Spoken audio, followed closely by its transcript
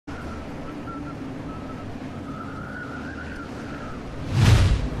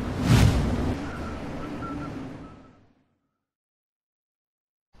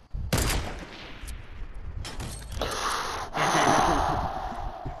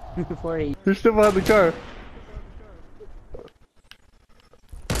40. You're still behind the car.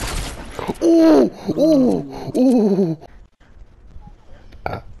 Ooh! Ooh! Ooh!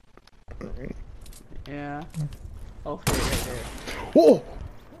 Yeah. Hopefully right there. Whoa!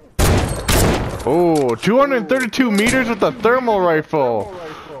 Oh, 232 meters with a thermal rifle.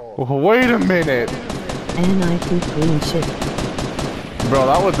 Wait a minute. And I can clean shit. Bro,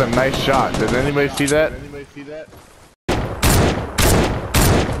 that was a nice shot. Did anybody see that?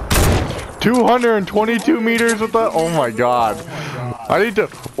 222 meters with that? Oh my god. I need to.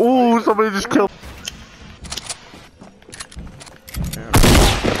 Ooh, somebody just killed.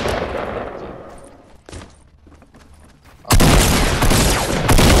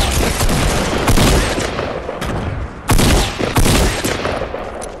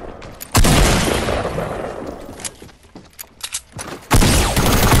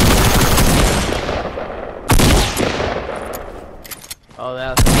 Oh,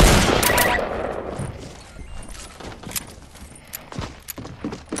 that's.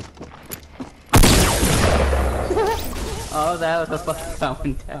 Oh, that was a fucking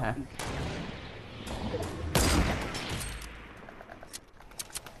fountain tag.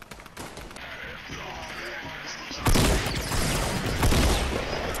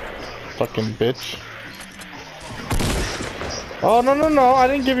 Fucking bitch. Oh, no, no, no. I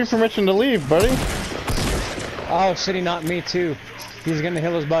didn't give you permission to leave, buddy. Oh shit, he knocked me too. He's gonna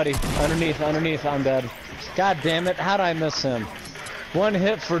heal his buddy. Underneath, I'm dead. God damn it, how'd I miss him? One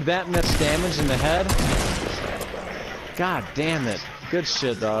hit for that much damage in the head? God damn it. Good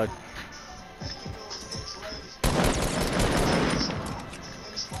shit, dog.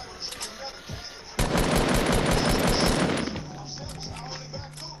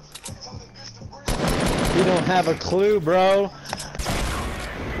 You don't have a clue, bro.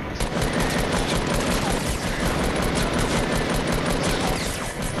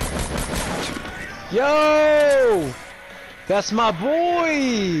 Yo! That's my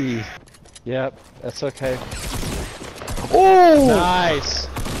boy! Yep, that's okay. Oh! Nice!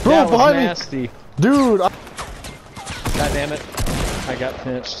 Bro, that was behind nasty. me! Dude! God damn it. I got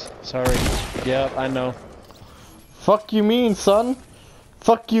pinched. Sorry. Yep, I know. Fuck you mean, son?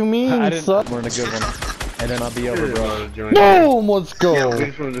 Fuck you mean, son? We're in a good one. And then I'll be over, bro. Boom! Let's go!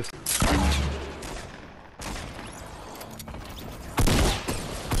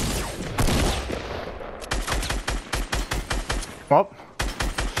 Up.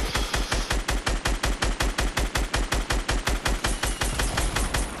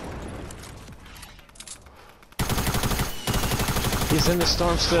 He's in the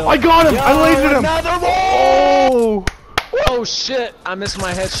storm still. I got him! Yo, I lasered him! Another one! Oh! Oh shit! I missed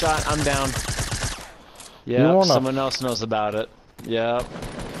my headshot. I'm down. Yeah, someone else knows about it. Yep.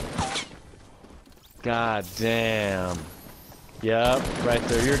 God damn. Yep, right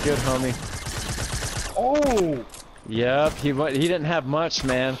there. You're good, homie. Oh! Yep, he didn't have much,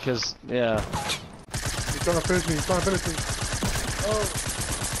 man, cause yeah. He's trying to finish me, he's trying to finish me. Oh!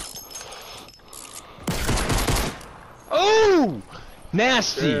 Oh!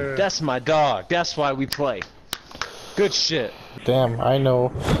 Nasty! Yeah. That's my dog. That's why we play. Good shit. Damn, I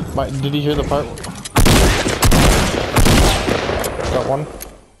know. Did you hear the part? Got one.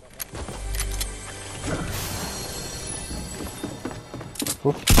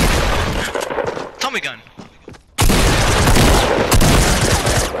 Oof. Tommy gun.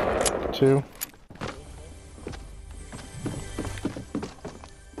 Two.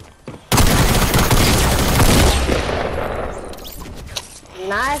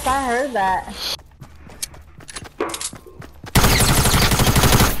 Nice, I heard that.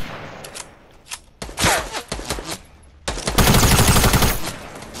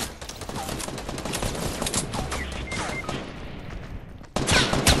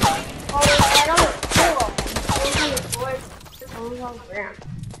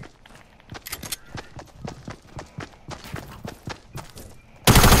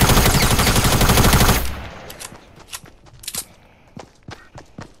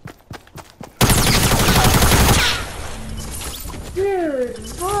 Dude,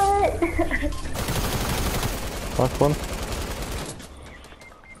 what? Fuck one.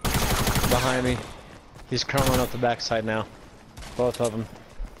 Behind me. He's crawling up the backside now. Both of them.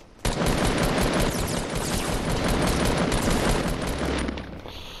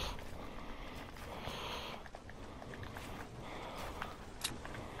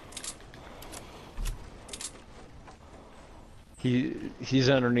 He's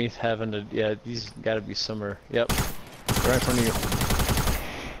underneath having to, yeah, he's gotta be somewhere. Yep. Right in front of you.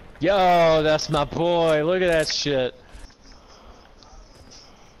 Yo, that's my boy. Look at that shit.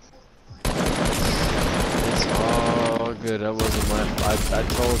 It's all good. That wasn't my. I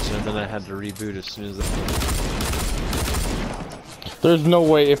told you, and then I had to reboot as soon as I. There's no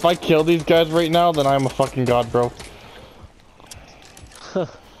way. If I kill these guys right now, then I'm a fucking god, bro.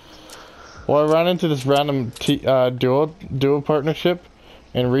 Well, I ran into this random duo partnership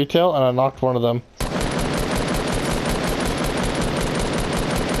in retail, and I knocked one of them.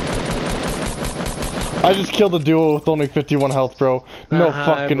 I just killed a duo with only 51 health, bro. No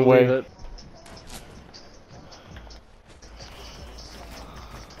fucking way. It.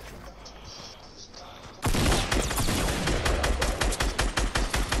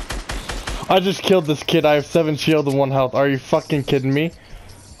 I just killed this kid. I have 7 shield and 1 health. Are you fucking kidding me?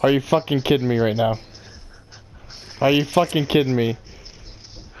 Are you fucking kidding me right now? Are you fucking kidding me?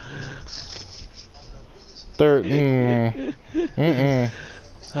 They're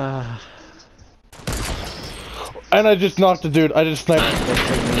And I just knocked the dude. I just sniped.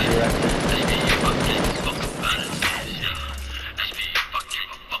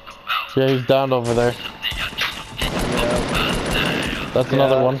 Yeah, he's down over there. That's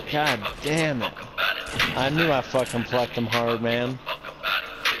another one. God damn it. I knew I fucking plucked him hard, man.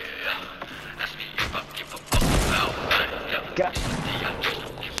 God.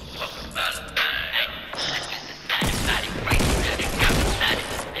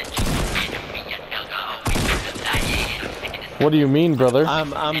 What do you mean, brother?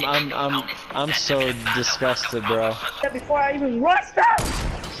 I'm so disgusted, bro. Before I even rushed up!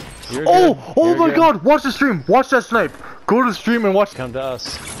 You're Oh! good. Oh You're my good. god! Watch the stream! Watch that snipe! Go to the stream and watch. Come to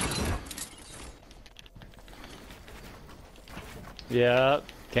us. Yeah,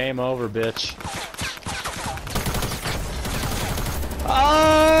 game over, bitch.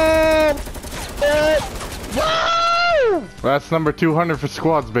 Oh! Woo! That's number 200 for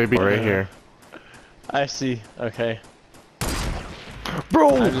squads, baby. Right here. I see. Okay.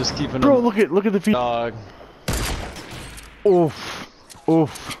 Bro! I'm just keeping Bro, him. look at the feet. Dog. Oof.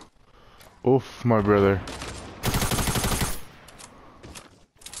 Oof. Oof, my brother.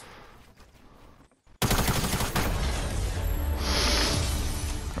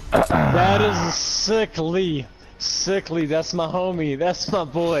 That is sickly. Sickly, that's my homie. That's my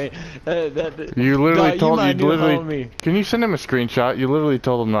boy. You literally told my you new literally. homie. Can you send him a screenshot? You literally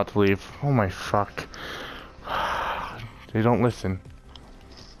told him not to leave. Oh my fuck. They don't listen.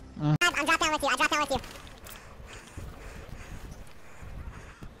 I'm drop down with you. I drop down with you.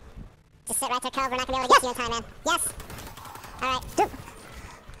 Just sit right there, Cove. We're not gonna be able to get you in time, man. Yes. All right. Dude.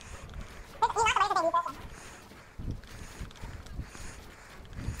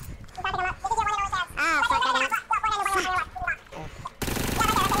 Oh, fuck, I didn't.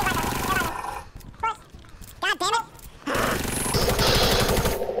 God damn it.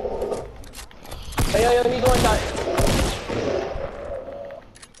 Hey, yo, he's going down.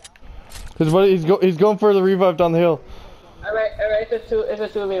 His buddy, he's going for the revive down the hill. Alright, it's a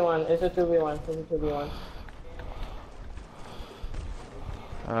 2v1. It's a 2v1.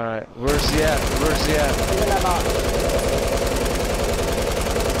 Alright, where's he at? Where's he at? He's in that box.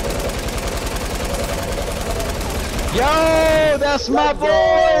 Yo, that's my boy!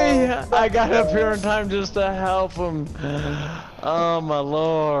 I got up here in time just to help him. Oh my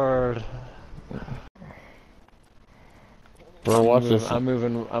lord. Bro, watch this. I'm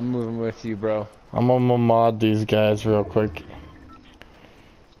moving with you, bro. I'm gonna mod these guys real quick.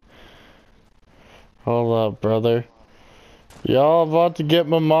 Hold up, brother. Y'all about to get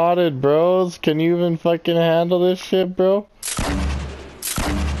modded, bros. Can you even fucking handle this shit, bro?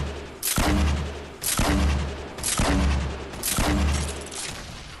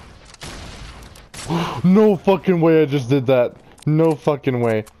 No fucking way I just did that. No fucking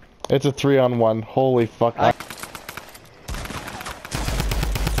way. It's a 3-on-1. Holy fuck.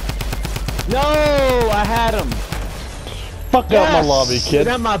 No, I had him. Fuck out my lobby, kid.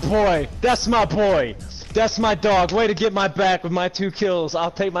 That's my boy. That's my boy. That's my dog. Way to get my back with my 2 kills.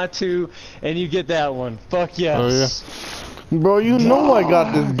 I'll take my 2, and you get that one. Fuck yes. Oh, yeah. Bro, you know I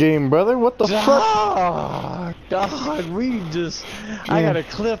got this game, brother. What the fuck? Dog, we just... I gotta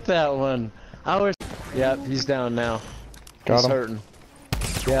clip that one. Yep, he's down now. Got he's him. hurting.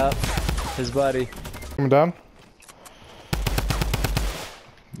 Yep, his buddy. Coming down?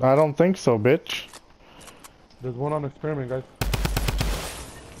 I don't think so, bitch. There's one on experiment, guys.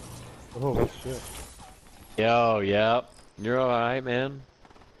 Oh, that's shit. Yo, yep. You're alright, man.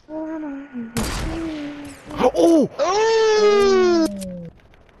 Oh!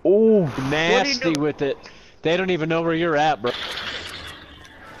 Oh! Nasty with it. They don't even know where you're at, bro.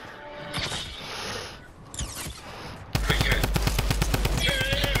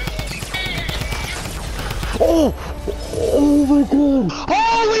 Oh! Oh my god!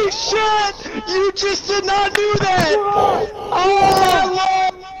 Holy shit! You just did not do that! Oh,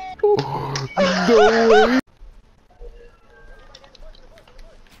 No way.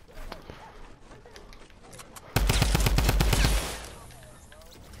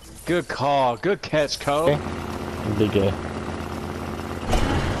 good call. Good catch, Cole. Big A.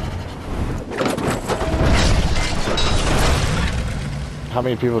 How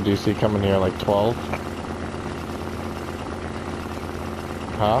many people do you see coming here? Like 12?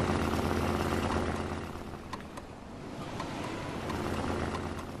 Huh?